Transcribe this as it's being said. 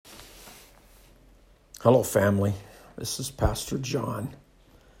Hello, family. This is Pastor John,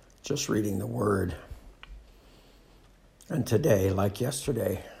 just reading the Word. And today, like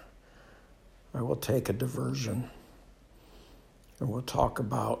yesterday, I will take a diversion and we'll talk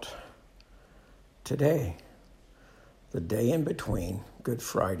about today, the day in between Good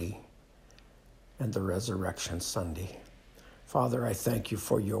Friday and the Resurrection Sunday. Father, I thank you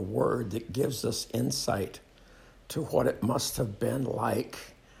for your Word that gives us insight to what it must have been like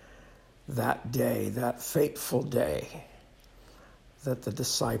that day, that fateful day, that the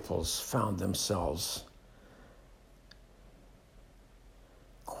disciples found themselves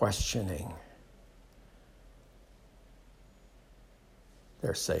questioning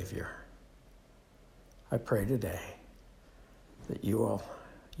their Savior. I pray today that you will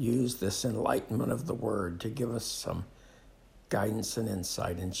use this enlightenment of the Word to give us some guidance and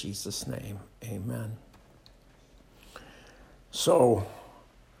insight in Jesus' name. Amen. So,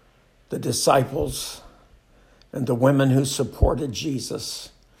 the disciples and the women who supported Jesus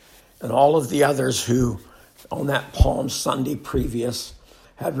and all of the others who, on that Palm Sunday previous,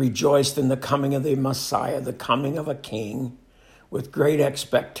 had rejoiced in the coming of the Messiah, the coming of a king, with great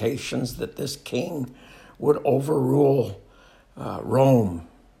expectations that this king would overrule Rome,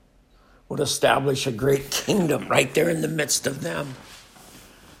 would establish a great kingdom right there in the midst of them.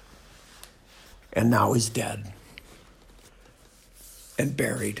 And now he's dead and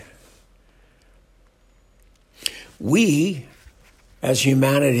buried. We, as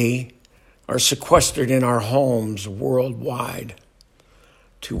humanity, are sequestered in our homes worldwide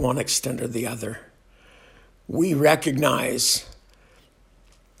to one extent or the other. We recognize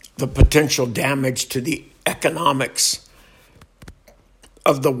the potential damage to the economics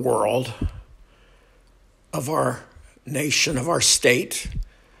of the world, of our nation, of our state,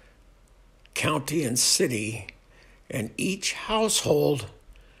 county, and city, and each household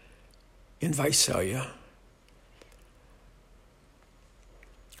in Visalia.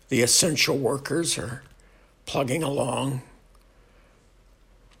 The essential workers are plugging along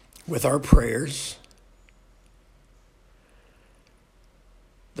with our prayers.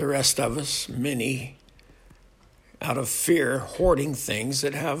 The rest of us, many, out of fear, hoarding things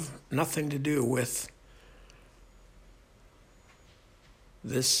that have nothing to do with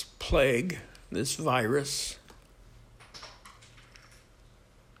this plague, this virus.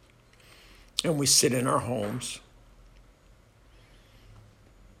 And we sit in our homes.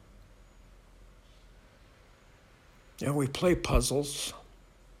 And we play puzzles,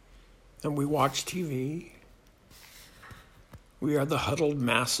 and we watch TV. We are the huddled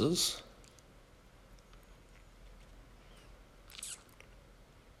masses.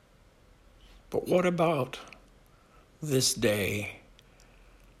 But what about this day,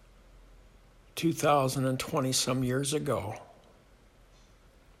 2020 some years ago?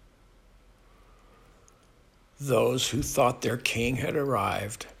 Those who thought their king had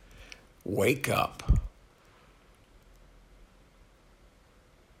arrived, wake up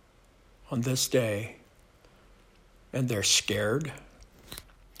on this day, and they're scared.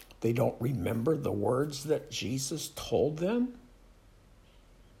 They don't remember the words that Jesus told them.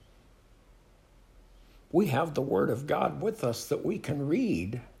 We have the Word of God with us that we can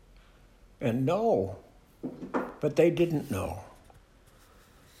read and know, but they didn't know.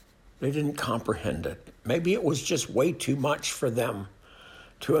 They didn't comprehend it. Maybe it was just way too much for them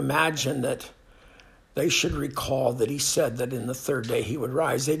to imagine that they should recall that he said that in the third day he would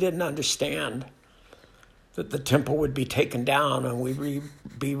rise. They didn't understand that the temple would be taken down and we'd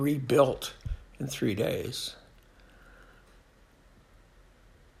be rebuilt in 3 days.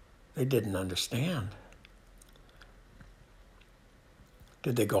 They didn't understand.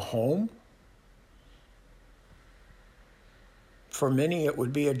 Did they go home? For many, it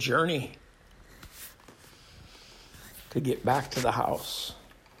would be a journey to get back to the house,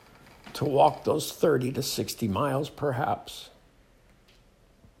 to walk those 30 to 60 miles perhaps.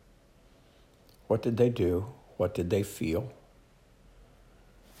 What did they do? What did they feel?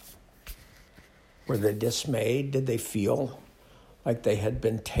 Were they dismayed? Did they feel like they had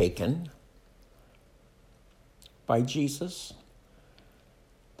been taken by Jesus?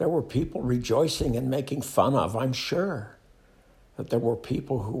 There were people rejoicing and making fun of. I'm sure that there were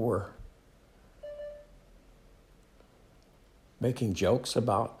people who were making jokes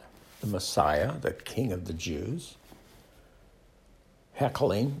about the Messiah, the King of the Jews,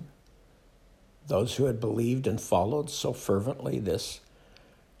 heckling those who had believed and followed so fervently this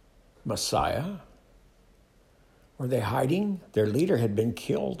Messiah. Were they hiding? Their leader had been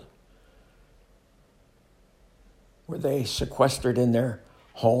killed. Were they sequestered in their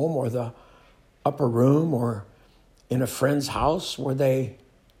home or the upper room or in a friend's house? Were they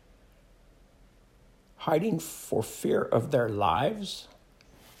hiding for fear of their lives.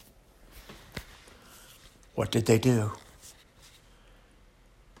 What did they do?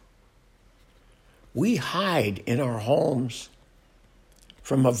 We hide in our homes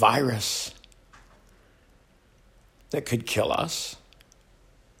from a virus that could kill us.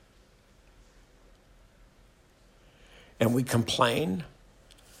 And we complain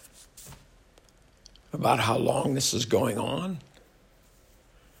about how long this is going on.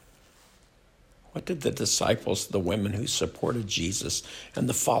 What did the disciples, the women who supported Jesus and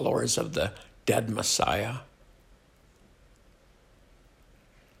the followers of the dead Messiah,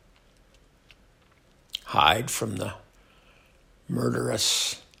 hide from the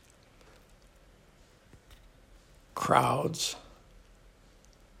murderous crowds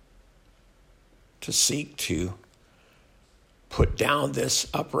to seek to put down this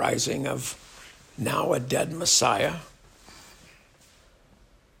uprising of now a dead Messiah?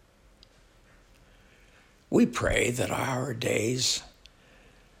 We pray that our days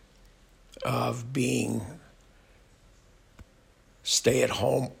of being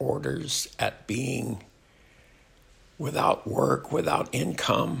stay-at-home orders, at being without work, without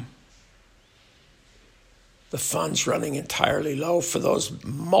income, the funds running entirely low for those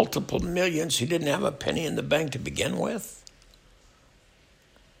multiple millions who didn't have a penny in the bank to begin with,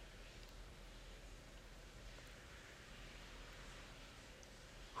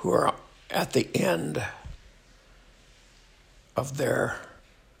 who are at the end of their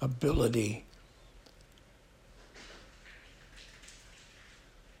ability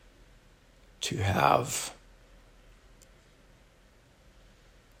to have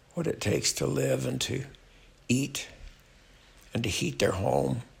what it takes to live and to eat and to heat their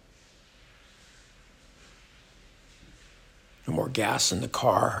home. No more gas in the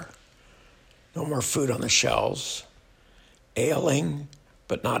car, no more food on the shelves, ailing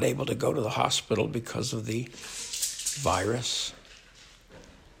but not able to go to the hospital because of the virus.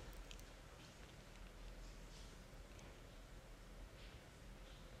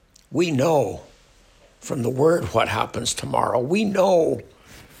 We know from the Word what happens tomorrow. We know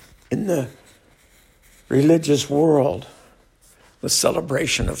in the religious world the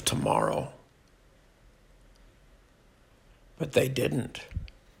celebration of tomorrow. But they didn't.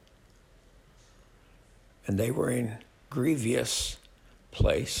 And they were in grievous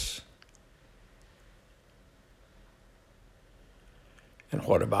place. And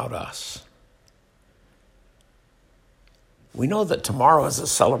what about us? We know that tomorrow is a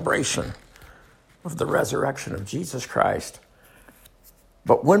celebration of the resurrection of Jesus Christ.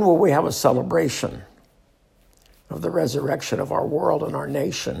 But when will we have a celebration of the resurrection of our world and our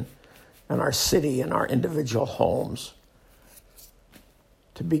nation and our city and our individual homes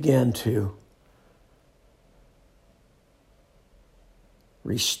to begin to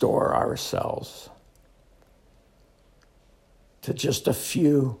restore ourselves to just a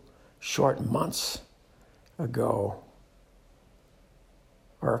few short months ago?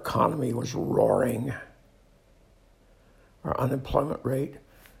 Our economy was roaring. Our unemployment rate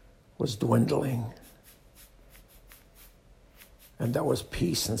was dwindling. And there was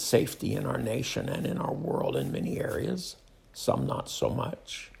peace and safety in our nation and in our world in many areas, some not so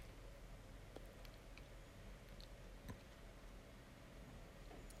much.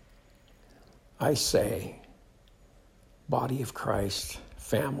 I say, body of Christ,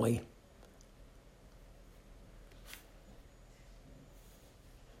 family,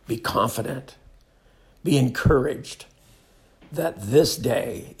 be confident, be encouraged that this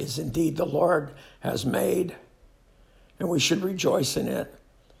day is indeed the Lord has made, and we should rejoice in it.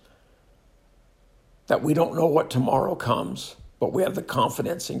 That we don't know what tomorrow comes, but we have the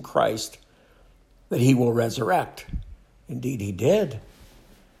confidence in Christ that he will resurrect. Indeed, he did.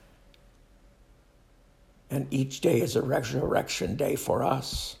 And each day is a resurrection day for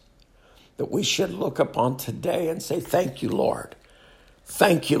us. That we should look upon today and say, thank you, Lord.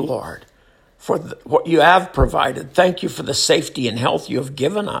 Thank you, Lord, for what you have provided. Thank you for the safety and health you have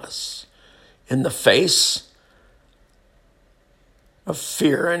given us in the face of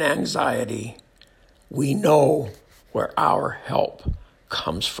fear and anxiety. We know where our help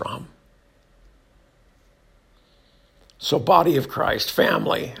comes from. So, body of Christ,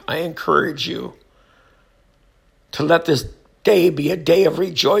 family, I encourage you to let this day be a day of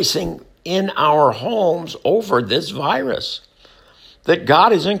rejoicing in our homes over this virus. That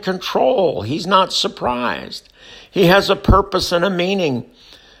God is in control. He's not surprised. He has a purpose and a meaning.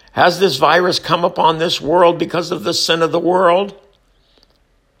 Has this virus come upon this world because of the sin of the world?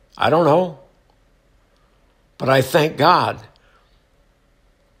 I don't know. But I thank God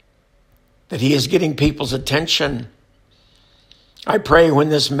that he is getting people's attention I pray when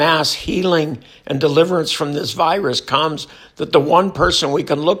this mass healing and deliverance from this virus comes, that the one person we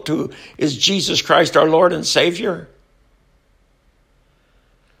can look to is Jesus Christ, our Lord and Savior.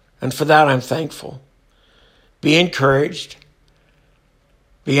 And for that, I'm thankful. Be encouraged.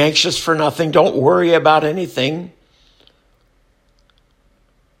 Be anxious for nothing. Don't worry about anything.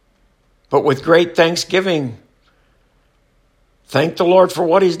 But with great thanksgiving, thank the Lord for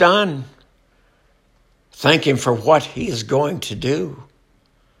what he's done. Thank him for what he is going to do.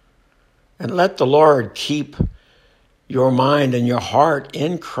 And let the Lord keep your mind and your heart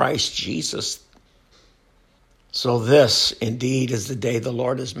in Christ Jesus. So this indeed is the day the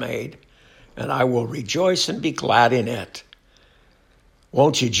Lord has made, and I will rejoice and be glad in it.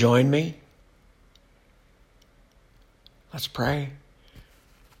 Won't you join me? Let's pray.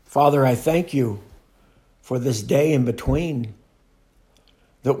 Father, I thank you for this day in between,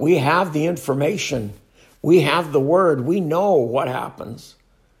 that we have the information, we have the word, we know what happens.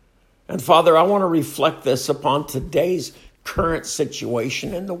 And Father, I want to reflect this upon today's current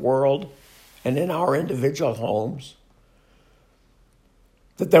situation in the world and in our individual homes,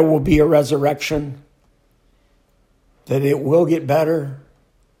 that there will be a resurrection, that it will get better,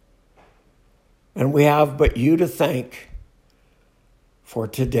 and we have but you to thank for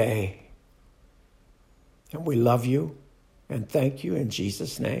today. And we love you and thank you in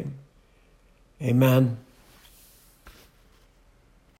Jesus' name. Amen.